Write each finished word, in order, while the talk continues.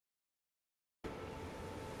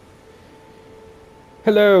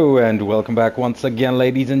Hello and welcome back once again,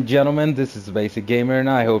 ladies and gentlemen. This is Basic Gamer and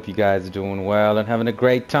I hope you guys are doing well and having a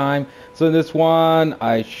great time. So in this one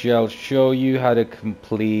I shall show you how to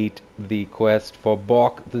complete the quest for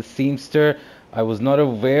Boc The Seamster. I was not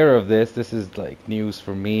aware of this. This is like news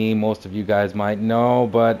for me. Most of you guys might know,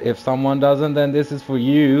 but if someone doesn't, then this is for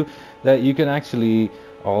you, that you can actually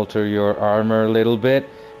alter your armor a little bit.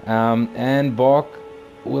 And Boc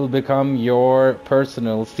will become your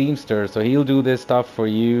personal seamster, so he'll do this stuff for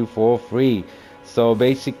you for free. So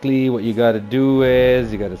basically what you got to do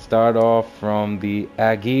is you got to start off from the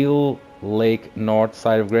Agile Lake north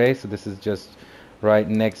side of Gray. So this is just right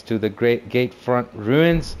next to the Great Gate Front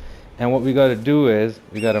ruins, and what we got to do is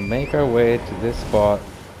we got to make our way to this spot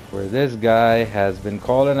where this guy has been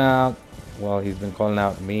calling out. Well, he's been calling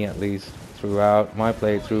out me at least throughout my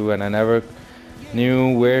playthrough, and I never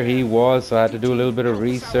knew where he was, so I had to do a little bit of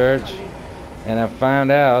research, and I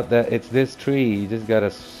found out that it's this tree. You just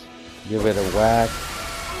gotta give it a whack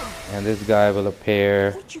and this guy will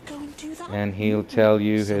appear and he'll tell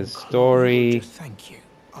you his story.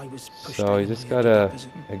 So you just gotta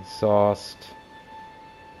exhaust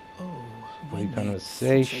the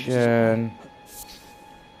conversation.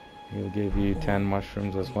 He'll give you 10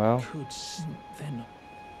 mushrooms as well.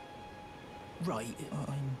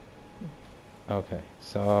 Okay,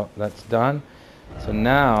 so that's done. So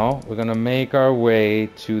now we're gonna make our way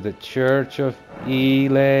to the Church of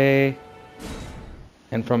Ely,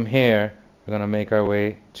 and from here we're gonna make our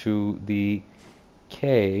way to the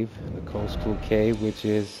cave, the coastal cave, which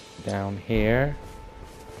is down here.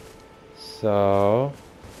 So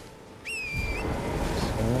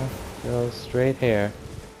go straight here.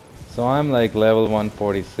 So I'm like level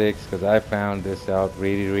 146 because I found this out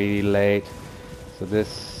really late. So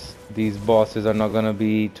these bosses are not going to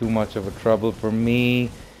be too much of a trouble for me.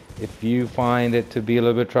 If you find it to be a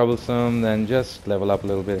little bit troublesome, then just level up a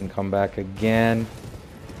little bit and come back again.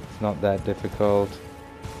 It's not that difficult.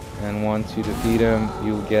 And once you defeat him,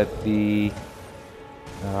 you'll get the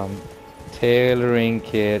tailoring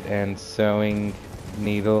kit and sewing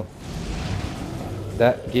needle.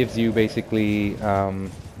 That gives you basically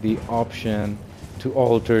the option to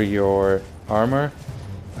alter your armor.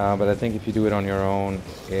 But I think if you do it on your own,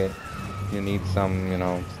 you need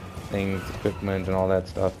some, things, equipment and all that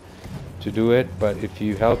stuff to do it. But if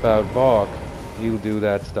you help out Boc, he'll do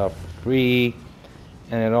that stuff for free,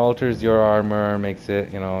 and it alters your armor, makes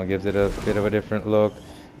it, gives it a bit of a different look.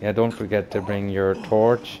 Yeah, don't forget to bring your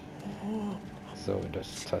torch. So we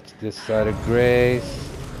just touch this side of Grace.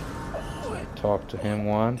 Talk to him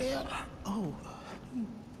once.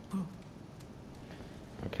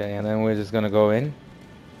 Okay, and then we're just gonna go in,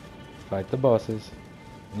 fight the bosses.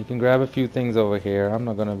 You can grab a few things over here. I'm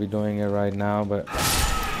not gonna be doing it right now, but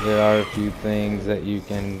there are a few things that you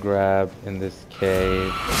can grab in this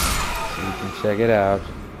cave, so you can check it out.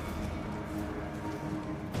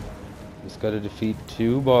 Just gotta defeat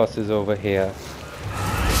 2 bosses over here.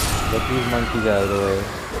 Get these monkeys out of the way.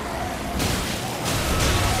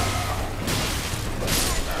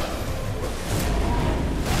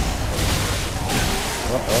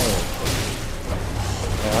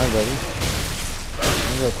 Hi, buddy.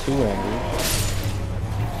 You got 2 angry.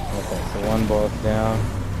 Okay, so 1 boss down.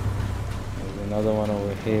 There's another one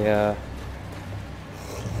over here.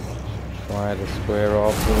 Try to square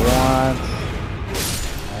off the once.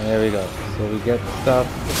 And there we go. So we get the stuff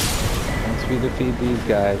once we defeat these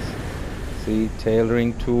guys. See,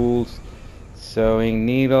 tailoring tools, sewing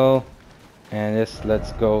needle, and just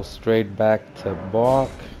let's go straight back to Boc.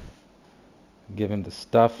 Give him the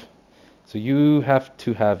stuff. So you have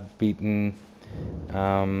to have beaten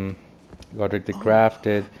Godric the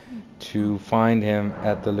Crafted to find him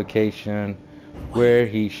at the location where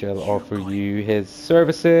he shall offer you his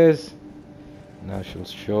services. Now she'll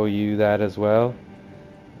show you that as well.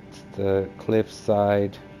 It's the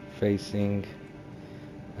cliffside facing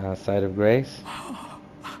side of Grace.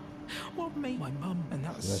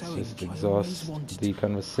 Let's just exhaust the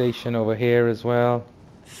conversation over here as well.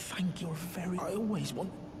 Thank you very much. I always want.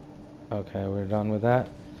 Okay, we're done with that.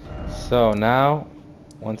 So now,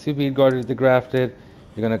 once you beat Godric the Grafted,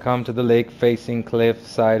 you're gonna come to the lake facing cliff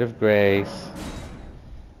side of Grace,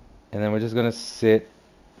 and then we're just gonna sit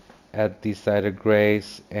at the side of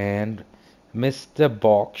Grace, and Mr.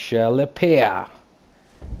 Boc shall appear.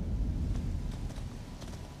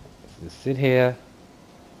 Just sit here,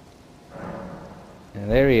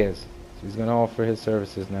 and there he is. So he's gonna offer his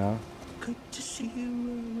services now. Good to see you.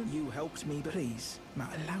 You helped me, please.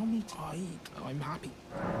 Allow me to. I'm happy.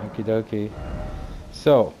 Okie dokie.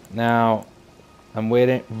 So now I'm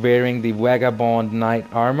wearing the Vagabond Knight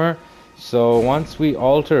armor. So once we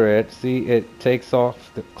alter it, see, it takes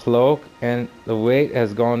off the cloak and the weight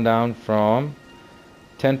has gone down from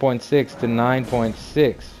 10.6 to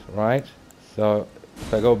 9.6, right? So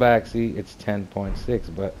if I go back, see, it's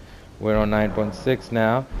 10.6, but we're on 9.6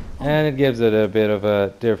 now, and it gives it a bit of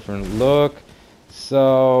a different look.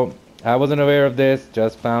 So I wasn't aware of this,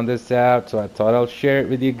 just found this out, so I thought I'll share it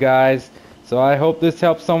with you guys. So I hope this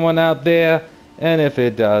helps someone out there, and if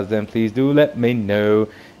it does, then please do let me know.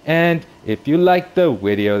 And if you liked the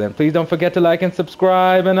video, then please don't forget to like and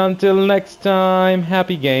subscribe. And until next time,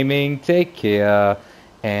 happy gaming, take care,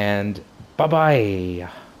 and bye-bye.